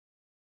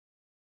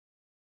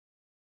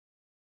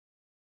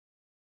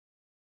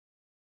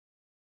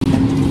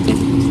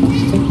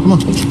Come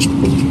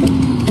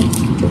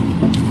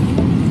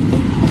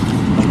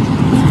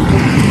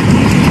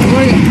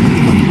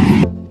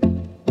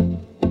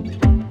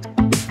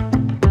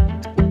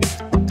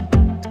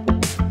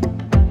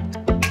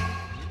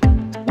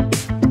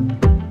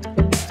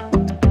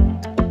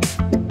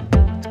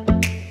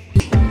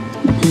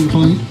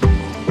on.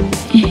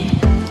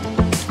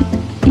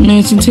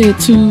 Matching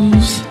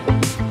tattoos.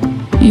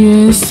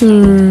 Yes,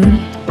 sir.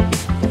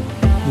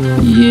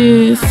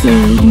 Yes, sir.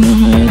 You know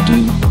how I do.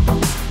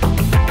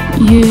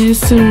 Yes,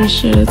 sir.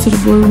 Shout out to the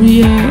boy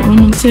Riyadh on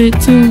them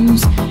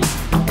tattoos.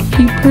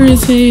 He pretty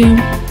as hell.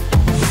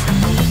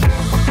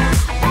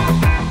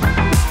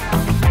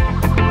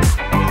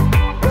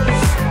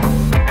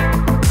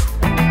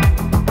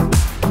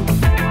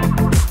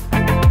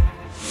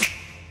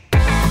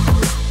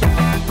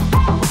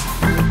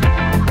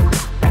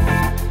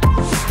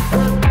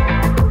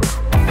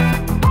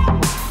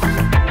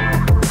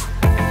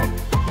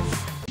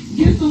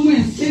 Get somewhere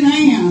and sit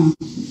down.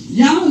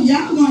 Y'all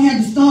gonna have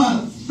to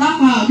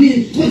stop all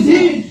this. Cause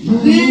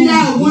then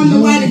y'all wonder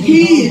why the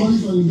kids.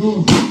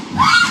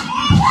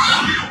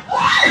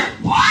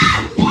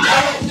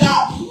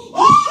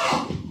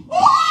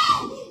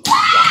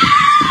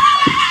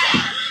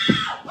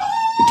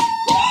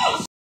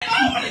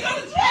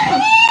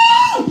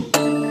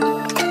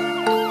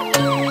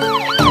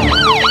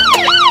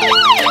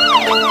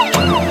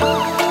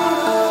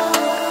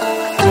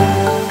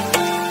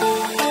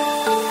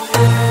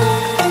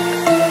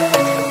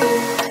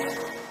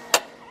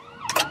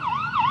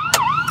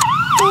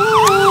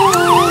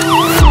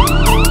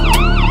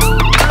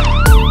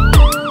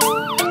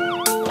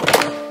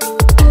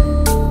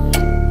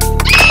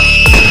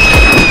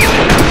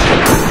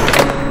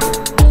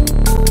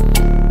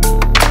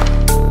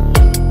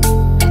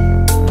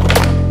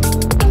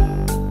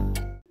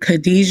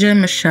 Khadijah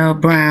Michelle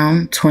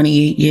Brown,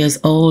 28 years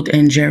old,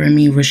 and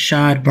Jeremy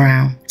Rashad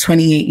Brown,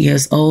 28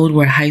 years old,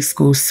 were high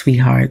school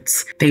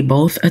sweethearts. They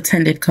both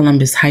attended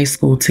Columbus High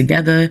School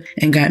together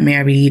and got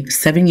married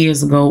 7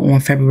 years ago on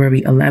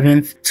February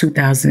 11th,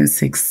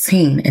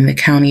 2016 in the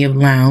county of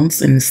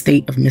Lowndes in the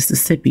state of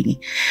Mississippi.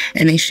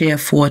 And they share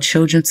 4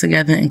 children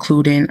together,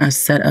 including a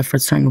set of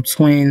fraternal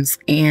twins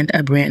and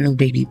a brand new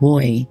baby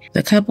boy.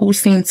 The couple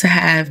seem to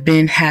have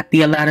been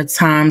happy a lot of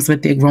times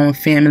with their growing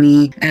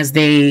family as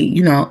they,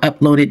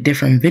 uploaded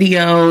different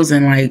videos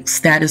and like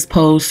status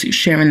posts,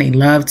 sharing their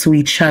love to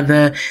each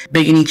other,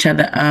 bigging each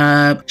other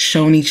up,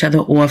 showing each other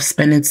off,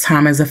 spending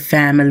time as a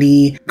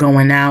family,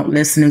 going out,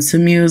 listening to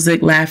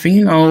music,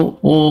 laughing, all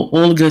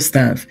the good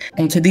stuff.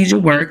 And Khadijah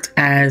worked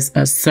as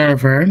a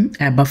server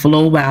at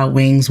Buffalo Wild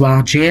Wings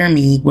while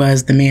Jeremy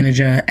was the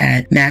manager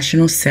at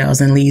National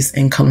Sales and Lease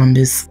in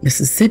Columbus,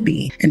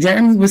 Mississippi. And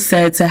Jeremy was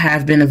said to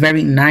have been a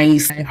very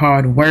nice,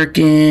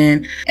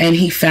 hard-working, and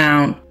he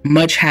found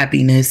much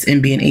happiness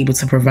in being able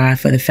to provide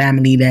for the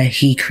family that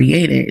he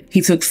created. He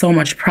took so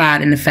much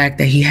pride in the fact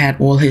that he had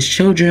all his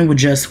children with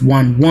just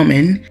one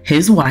woman,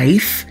 his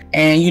wife.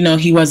 And,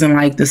 he wasn't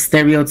like the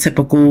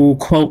stereotypical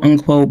quote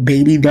unquote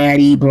baby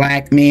daddy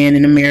black man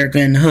in America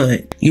in the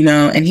hood,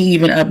 and he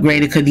even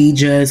upgraded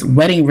Khadijah's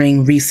wedding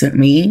ring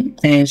recently.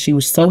 And she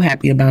was so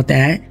happy about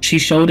that. She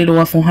showed it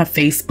off on her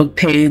Facebook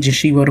page and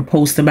she wrote a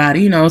post about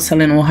it,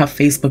 telling all her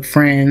Facebook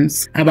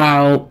friends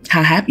about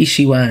how happy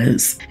she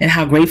was and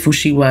how grateful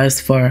she was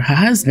for her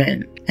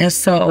husband. And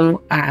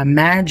so I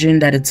imagine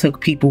that it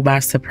took people by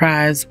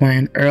surprise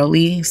when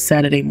early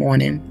Saturday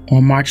morning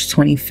on March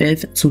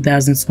 25th,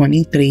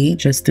 2023,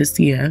 just this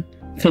year,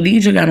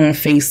 Khadijah got on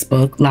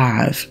Facebook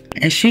Live.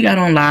 And she got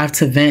on live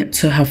to vent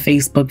to her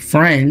Facebook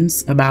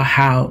friends about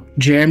how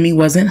Jeremy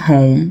wasn't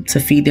home to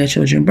feed their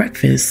children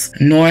breakfast,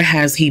 nor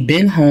has he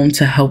been home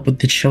to help with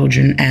the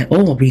children at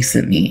all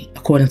recently,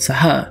 according to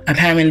her.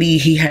 Apparently,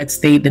 he had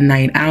stayed the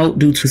night out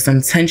due to some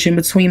tension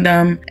between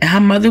them, and her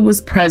mother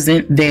was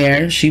present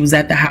there. She was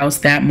at the house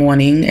that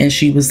morning, and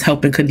she was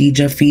helping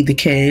Khadijah feed the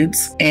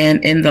kids.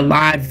 And in the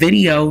live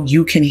video,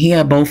 you can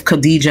hear both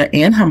Khadijah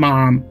and her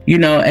mom,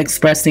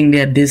 expressing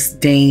their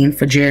disdain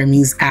for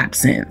Jeremy's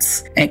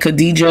absence. And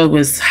Khadijah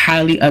was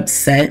highly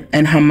upset,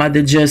 and her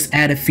mother just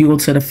added fuel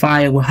to the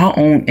fire with her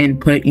own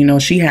input.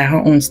 She had her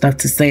own stuff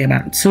to say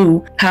about it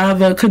too.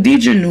 However,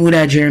 Khadijah knew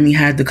that Jeremy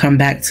had to come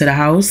back to the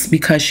house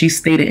because she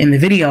stated in the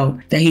video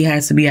that he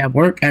has to be at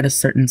work at a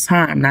certain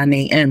time, 9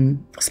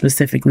 a.m.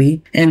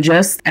 specifically. And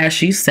just as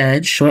she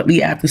said,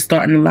 shortly after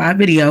starting the live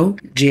video,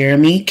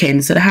 Jeremy came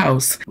into the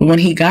house. But when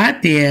he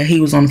got there,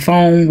 he was on the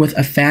phone with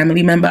a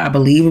family member. I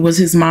believe it was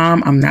his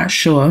mom. I'm not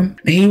sure.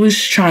 He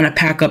was trying to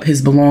pack up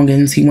his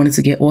belongings. He wanted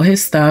to get all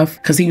his stuff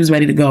because he was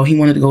ready to go. He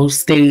wanted to go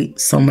stay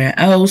somewhere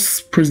else,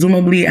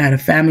 presumably at a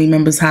family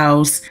member's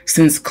house,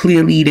 since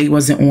clearly they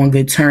wasn't on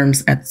good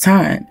terms at the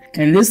time.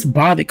 And this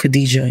bothered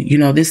Khadijah,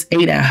 this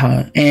ate at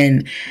her.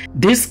 And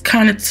this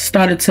kind of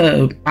started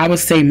to, I would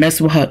say, mess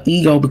with her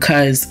ego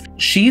because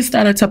she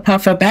started to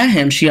puff up at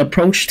him. She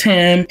approached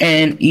him,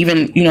 and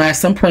even, you know, at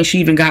some point she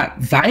even got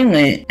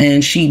violent,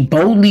 and she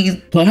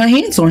boldly put her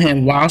hands on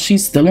him while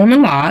she's still on the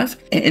live.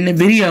 And in the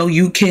video,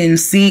 you can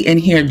see and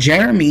hear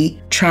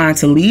Jeremy trying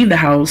to leave the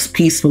house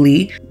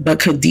peacefully, but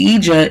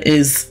Khadijah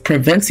is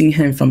preventing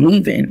him from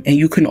leaving. And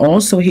you can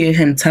also hear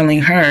him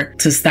telling her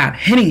to stop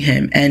hitting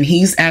him. And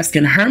he's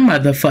asking her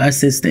mother for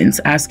assistance,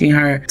 asking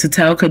her to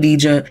tell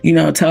Khadijah, you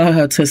know, tell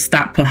her to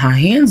stop putting her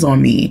hands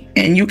on me.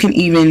 And you can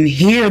even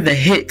hear the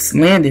hits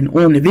landing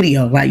on the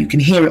video. Like, you can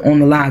hear it on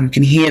the live. You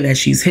can hear that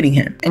she's hitting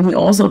him. And he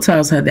also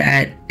tells her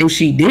that if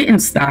she didn't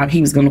stop,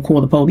 he was going to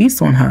call the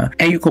police on her.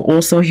 And you could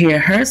also hear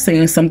her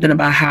saying something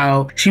about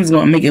how she was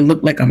going to make it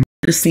look like a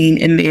murder scene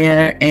in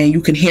there. And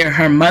you can hear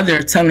her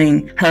mother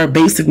telling her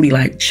basically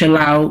like, chill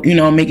out, you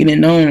know, making it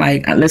known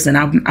like, listen,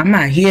 I'm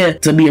not here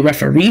to be a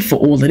referee for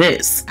all of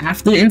this.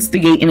 After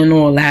instigating and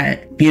all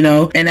that, you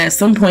know. And at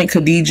some point,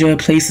 Khadijah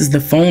places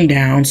the phone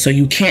down, so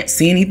you can't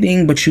see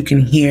anything, but you can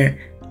hear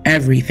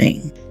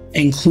everything,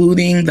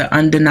 including the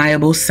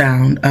undeniable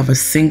sound of a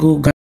single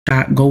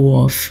gunshot go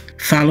off,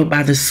 followed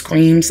by the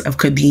screams of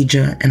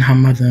Khadijah and her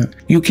mother.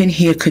 You can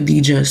hear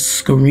Khadijah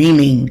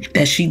screaming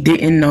that she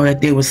didn't know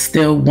that there was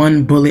still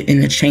one bullet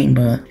in the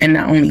chamber. And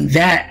not only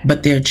that,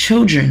 but their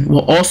children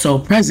were also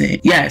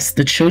present. Yes,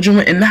 the children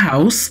were in the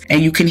house,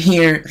 and you can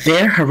hear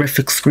their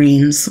horrific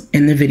screams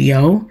in the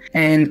video.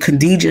 And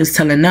Khadijah is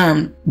telling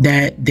them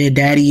that their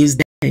daddy is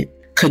dead.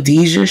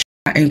 Khadijah shot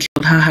and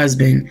killed her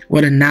husband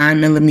with a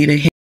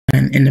 9mm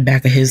in the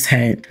back of his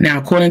head. Now,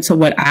 according to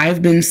what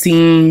I've been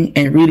seeing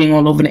and reading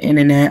all over the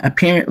internet,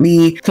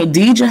 apparently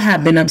Khadijah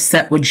had been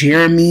upset with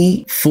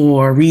Jeremy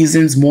for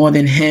reasons more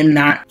than him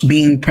not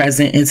being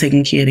present and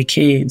taking care of the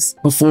kids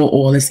before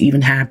all this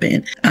even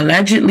happened.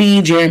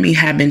 Allegedly, Jeremy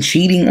had been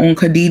cheating on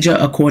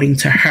Khadijah, according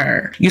to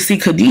her. You see,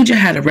 Khadijah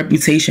had a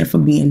reputation for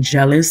being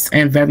jealous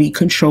and very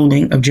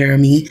controlling of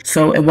Jeremy,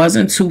 so it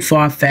wasn't too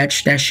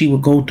far-fetched that she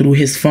would go through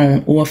his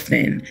phone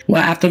often.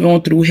 Well, after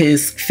going through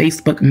his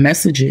Facebook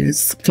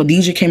messages,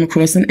 Khadijah came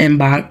across an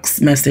inbox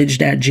message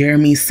that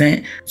Jeremy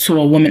sent to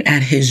a woman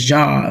at his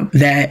job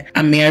that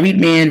a married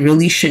man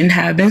really shouldn't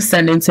have been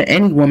sending to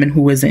any woman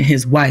who isn't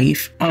his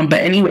wife. But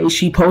anyway,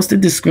 she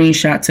posted the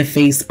screenshot to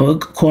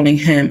Facebook, calling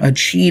him a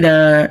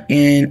cheater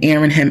and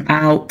airing him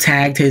out,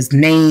 tagged his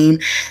name,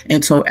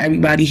 and told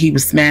everybody he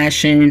was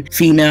smashing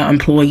female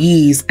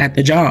employees at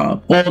the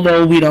job.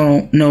 Although we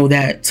don't know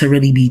that to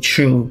really be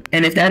true.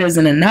 And if that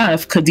isn't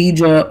enough,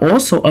 Khadijah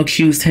also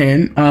accused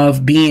him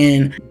of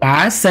being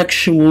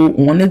bisexual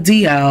on the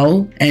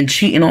DL and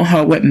cheating on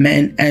her with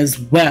men as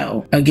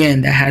well.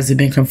 Again, that hasn't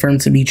been confirmed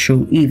to be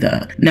true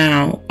either.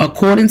 Now,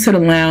 according to the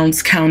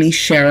Lowndes County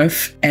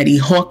Sheriff, Eddie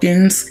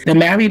Hawkins, the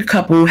married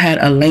couple had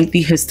a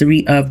lengthy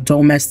history of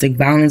domestic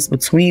violence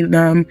between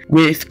them,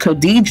 with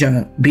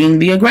Khadijah being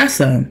the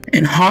aggressor.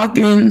 And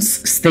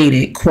Hawkins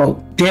stated,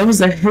 quote, "There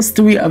was a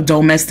history of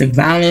domestic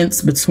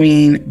violence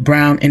between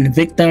Brown and the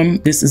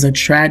victim. This is a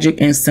tragic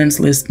and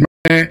senseless murder,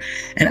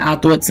 and our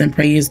thoughts and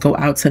prayers go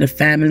out to the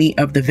family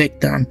of the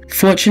victim.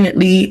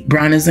 Fortunately,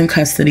 Brown is in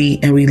custody,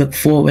 and we look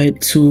forward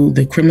to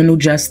the criminal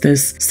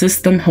justice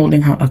system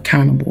holding her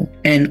accountable."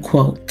 End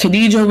quote.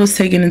 Khadijah was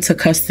taken into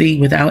custody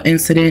without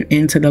incident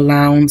into the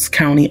Lowndes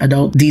County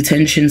Adult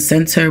Detention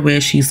Center, where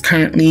she's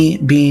currently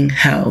being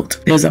held.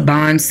 There's a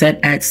bond set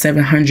at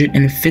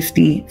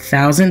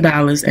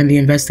 $750,000, and the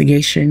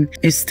investigation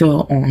is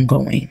still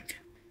ongoing.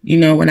 You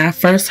know, when I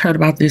first heard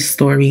about this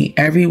story,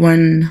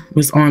 everyone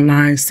was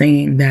online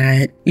saying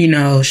that, you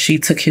know, she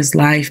took his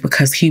life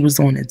because he was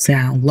on the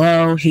down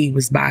low, he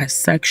was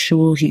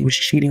bisexual, he was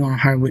cheating on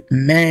her with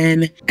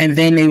men. And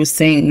then they were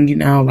saying, you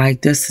know,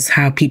 like, this is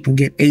how people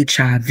get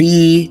HIV,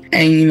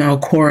 and, you know,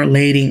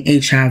 correlating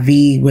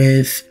HIV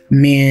with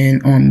man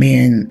on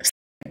man.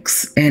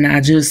 And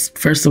I just,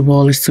 first of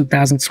all, it's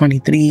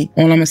 2023.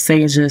 All I'm gonna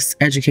say is just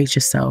educate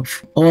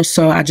yourself.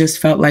 Also, I just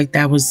felt like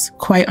that was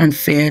quite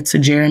unfair to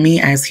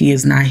Jeremy, as he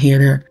is not here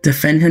to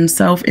defend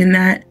himself in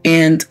that.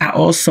 And I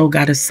also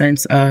got a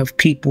sense of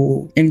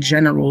people in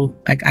general,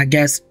 like, I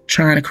guess,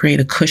 trying to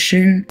create a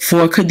cushion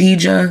for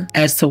Khadijah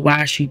as to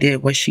why she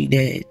did what she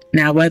did.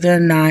 Now, whether or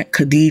not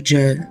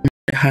Khadijah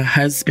her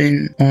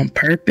husband on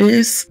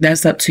purpose,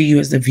 that's up to you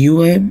as the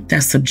viewer.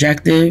 That's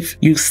subjective.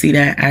 You see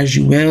that as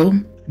you will.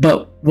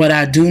 But what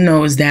I do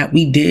know is that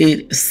we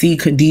did see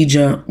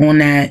Khadijah on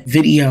that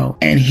video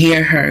and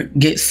hear her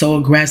get so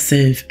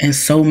aggressive and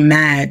so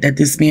mad that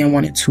this man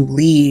wanted to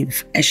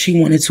leave, and she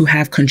wanted to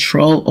have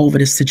control over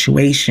the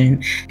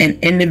situation.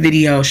 And in the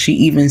video, she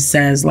even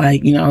says,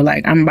 like, you know,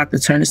 like, I'm about to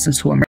turn this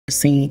into a murder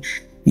scene.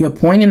 You're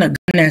pointing a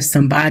gun at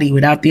somebody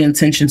without the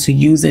intention to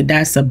use it.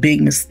 That's a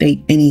big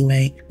mistake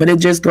anyway. But it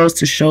just goes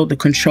to show the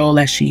control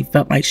that she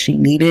felt like she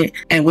needed.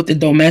 And with the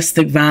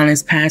domestic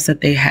violence past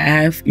that they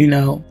have, you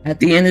know, at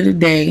the end of the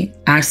day,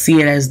 I see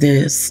it as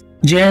this.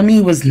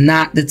 Jeremy was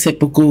not the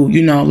typical,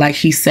 you know, like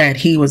he said,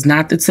 he was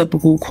not the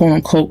typical quote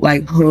unquote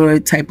like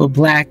hood type of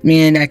black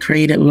man that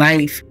created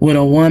life with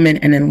a woman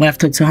and then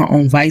left her to her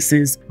own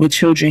vices with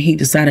children he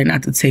decided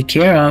not to take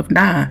care of.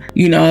 Nah,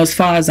 you know, as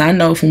far as I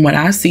know, from what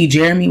I see,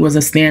 Jeremy was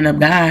a stand-up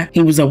guy.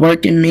 He was a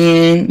working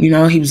man, you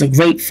know, he was a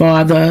great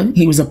father.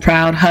 He was a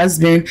proud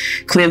husband.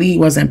 Clearly he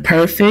wasn't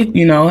perfect,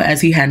 you know,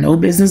 as he had no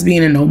business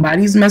being in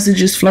nobody's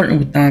messages flirting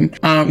with them,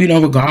 you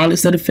know,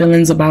 regardless of the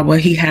feelings about what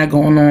he had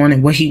going on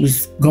and what he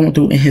was going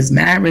through in his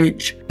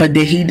marriage. But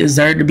did he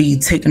deserve to be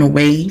taken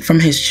away from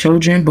his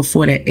children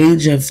before the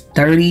age of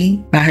 30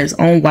 by his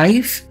own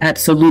wife?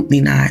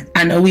 Absolutely not.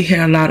 I know we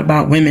hear a lot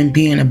about women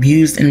being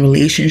abused in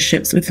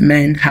relationships with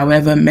men.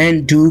 However,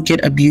 men do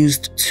get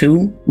abused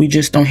too. We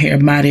just don't hear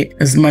about it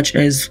as much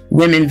as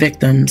women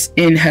victims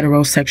in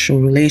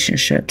heterosexual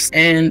relationships.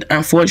 And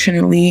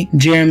unfortunately,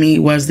 Jeremy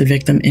was the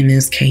victim in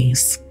this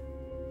case.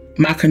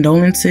 My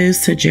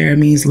condolences to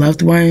Jeremy's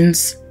loved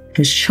ones,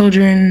 his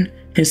children,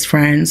 his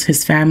friends,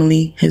 his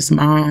family, his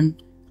mom.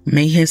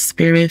 May his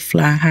spirit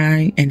fly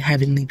high in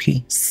heavenly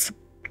peace.